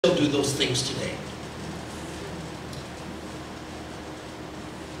still do those things today.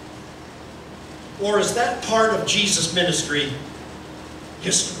 Or is that part of Jesus' ministry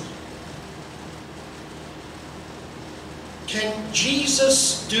history? Can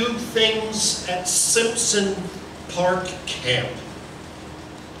Jesus do things at Simpson Park Camp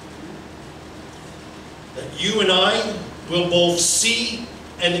that you and I will both see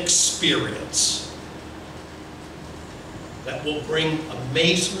and experience, that will bring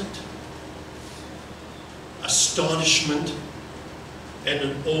amazement, astonishment, and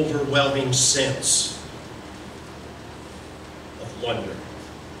an overwhelming sense of wonder?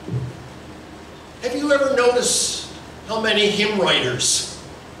 Have you ever noticed how many hymn writers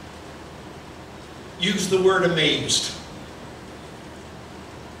use the word amazed?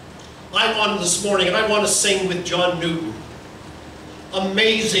 This morning, I want to sing with John Newton,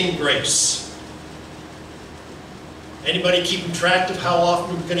 Amazing Grace. Anybody keeping track of how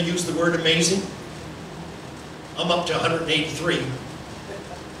often we're going to use the word amazing? I'm up to 183.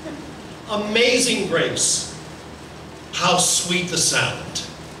 Amazing grace, how sweet the sound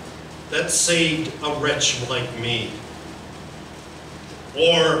that saved a wretch like me.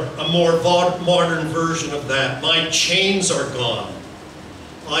 Or a more modern version of that, my chains are gone,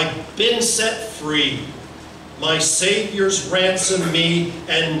 I've been set free, my Savior's ransomed me,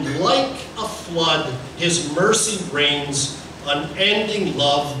 and like a flood, His mercy reigns, unending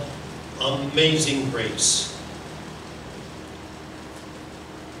love, amazing grace.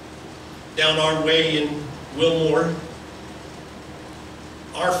 Down our way in Wilmore,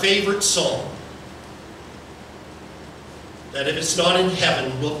 our favorite song, that if it's not in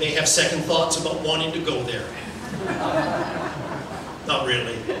heaven, we may have second thoughts about wanting to go there. Not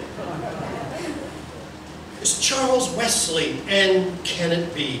really. It's Charles Wesley, and Can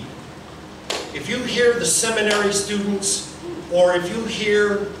It Be? If you hear the seminary students, or if you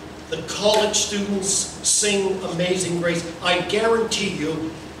hear the college students sing Amazing Grace, I guarantee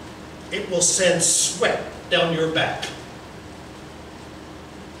you it will send sweat down your back.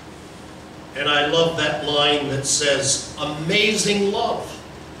 And I love that line that says, amazing love.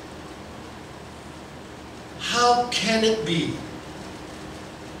 How can it be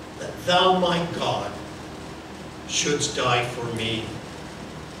that thou, my God, shouldst die for me?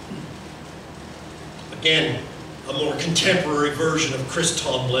 Again, a more contemporary version of Chris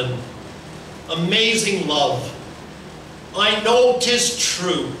Tomlin. Amazing love. I know 'tis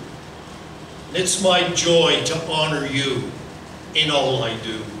true. And it's my joy to honor you in all I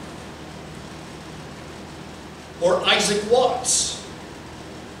do. Or Isaac Watts.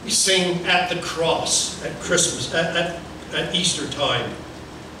 We sing At the Cross at Christmas, at Easter time.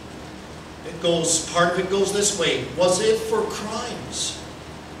 Part of it goes this way. Was it for crimes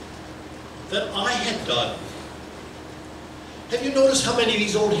that I had done? Have you noticed how many of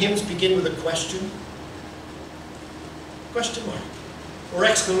these old hymns begin with a question? Question mark. Or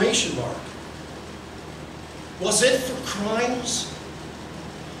exclamation mark. Was it for crimes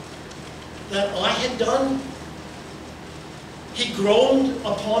that I had done? He groaned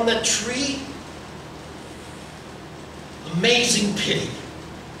upon that tree. Amazing pity,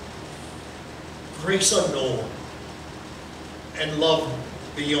 grace unknown, and love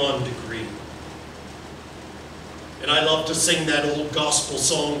beyond degree. And I love to sing that old gospel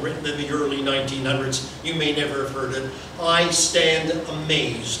song written in the early 1900s. You may never have heard it. I stand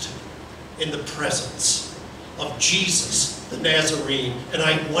amazed in the presence of Jesus the Nazarene, and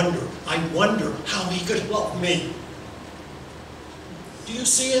I wonder how He could love me. Do you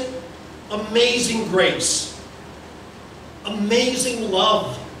see it? Amazing grace, amazing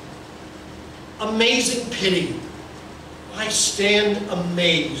love, amazing pity. I stand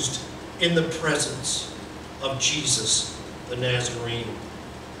amazed in the presence of Jesus the Nazarene.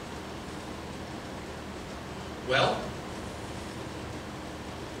 Well,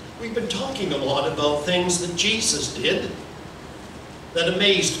 we've been talking a lot about things that Jesus did that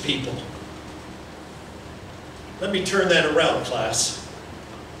amazed people. Let me turn that around, class.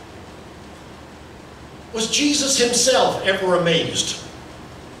 Was Jesus Himself ever amazed?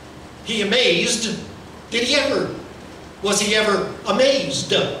 He amazed. Did He ever? Was He ever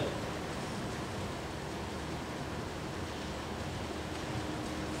amazed?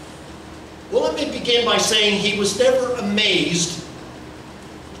 Well, let me begin by saying He was never amazed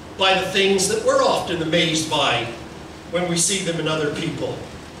by the things that we're often amazed by when we see them in other people.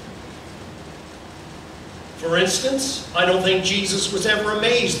 For instance, I don't think Jesus was ever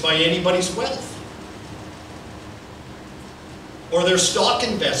amazed by anybody's wealth or their stock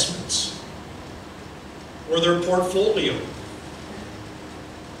investments or their portfolio.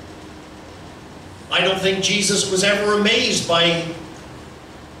 I don't think Jesus was ever amazed by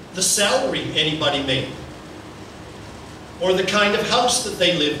the salary anybody made, or the kind of house that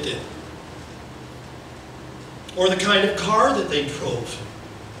they lived in, or the kind of car that they drove.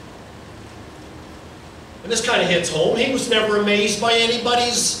 And this kind of hits home. He was never amazed by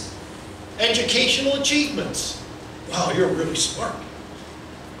anybody's educational achievements. Wow, you're really smart.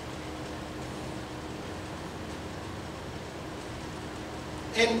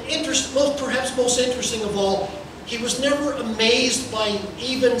 And perhaps most interesting of all, he was never amazed by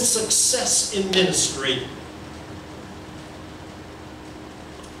even success in ministry.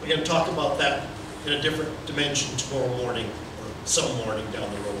 We're going to talk about that in a different dimension tomorrow morning, or some morning down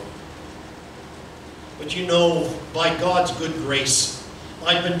the road. But you know, by God's good grace,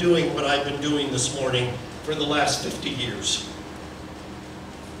 I've been doing what I've been doing this morning for the last 50 years.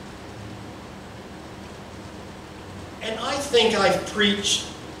 And I think I've preached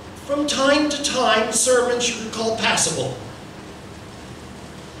from time to time sermons you could call passable.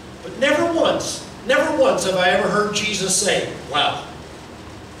 But never once have I ever heard Jesus say, wow.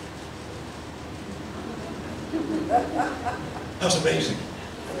 That was amazing.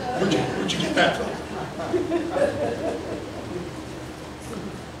 Where'd you get that from?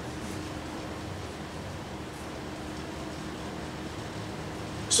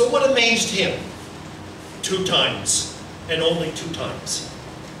 So what amazed him? 2 times, and only 2 times.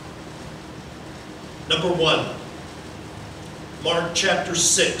 Number 1, Mark chapter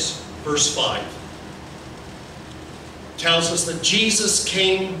 6, verse 5, tells us that Jesus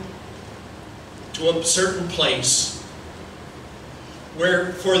came to a certain place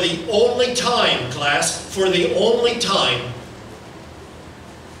where for the only time, class, for the only time,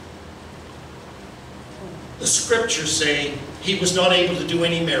 the scriptures say he was not able to do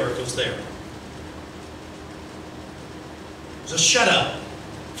any miracles there. It was a shutout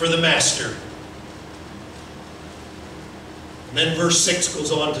for the master. And then verse 6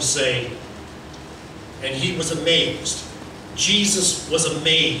 goes on to say, and he was amazed. Jesus was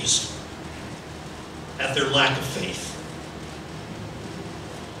amazed at their lack of faith.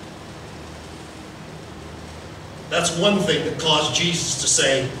 That's one thing that caused Jesus to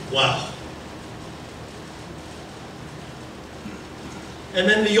say, wow. And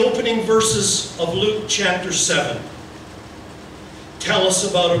then the opening verses of Luke chapter 7 tell us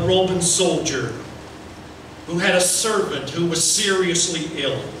about a Roman soldier who had a servant who was seriously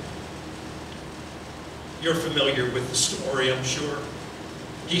ill. You're familiar with the story, I'm sure.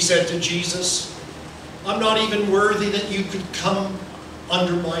 He said to Jesus, I'm not even worthy that you could come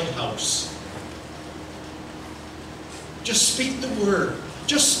under my house. Just speak the word.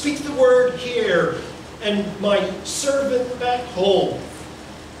 Just speak the word here, and my servant back home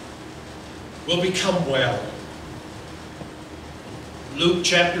will become well. Luke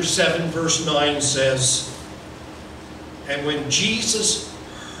chapter 7 verse 9 says, and when Jesus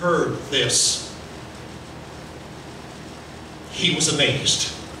heard this, he was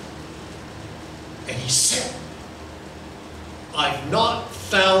amazed. And he said, I've not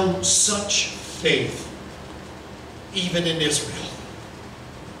found such faith even in Israel.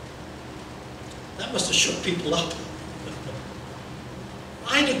 That must have shook people up.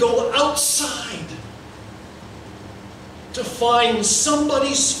 I had to go outside to find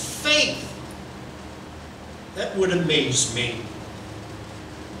somebody's faith that would amaze me.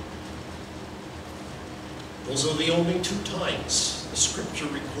 Those are the only 2 times the scripture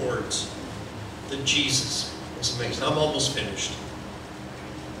records that Jesus was amazed. I'm almost finished.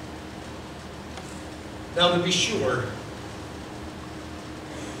 Now, to be sure,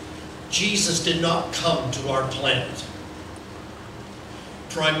 Jesus did not come to our planet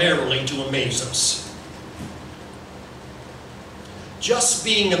primarily to amaze us. Just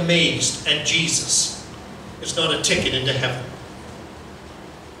being amazed at Jesus is not a ticket into heaven.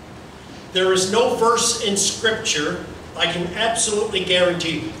 There is no verse in Scripture, I can absolutely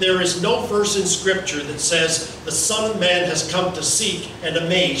guarantee you, there is no verse in Scripture that says the Son of Man has come to seek and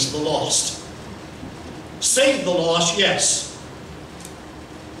amaze the lost. Save the lost, yes.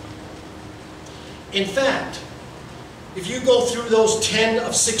 In fact, if you go through those 10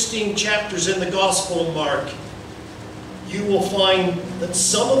 of 16 chapters in the Gospel of Mark, you will find that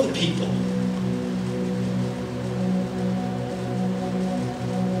some of the people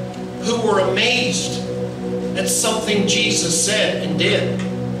who were amazed at something Jesus said and did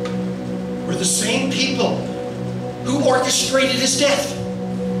were the same people who orchestrated his death.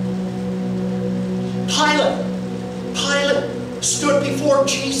 Pilate stood before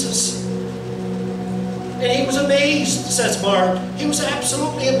Jesus, and he was amazed, says Mark. He was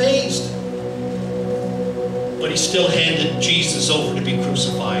absolutely amazed. But he still handed Jesus over to be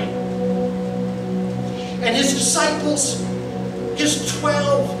crucified. And his disciples, his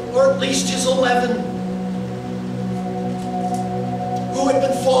 12, or at least his 11, who had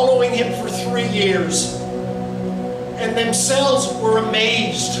been following him for 3 years, and themselves were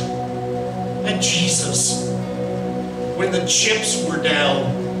amazed at Jesus. When the chips were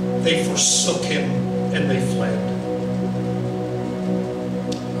down, they forsook him and they fled.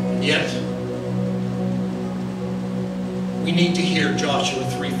 And yet, we need to hear Joshua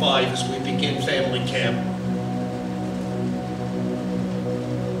 3:5 as we begin family camp.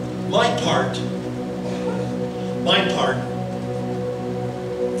 My part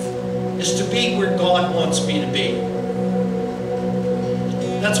is to be where God wants me to be.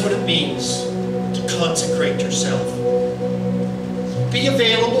 That's what it means to consecrate yourself. Be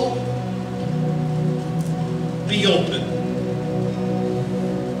available. Be open.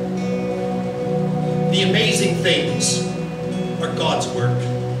 The amazing things are God's work.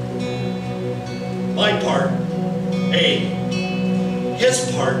 My part, A. His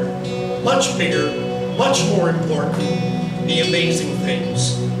part, much bigger, much more important, the amazing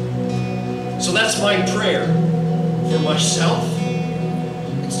things. So that's my prayer for myself.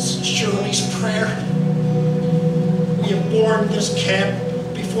 It's Shirley's prayer. We have borne this camp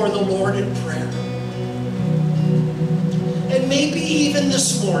before the Lord in prayer. And maybe even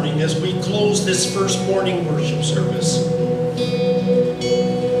this morning as we close this first morning worship service,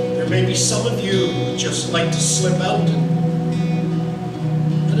 there may be some of you who would just like to slip out and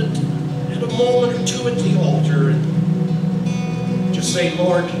a moment or two at the altar and just say,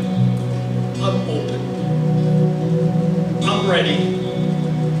 Lord, I'm open. I'm ready.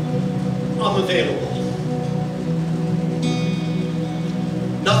 I'm available.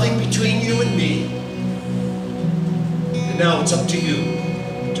 Nothing between you and me. And now it's up to you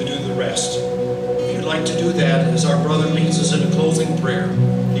to do the rest. If you'd like to do that, as our brother leads us in a closing prayer,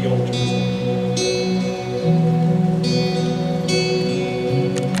 the altar is open.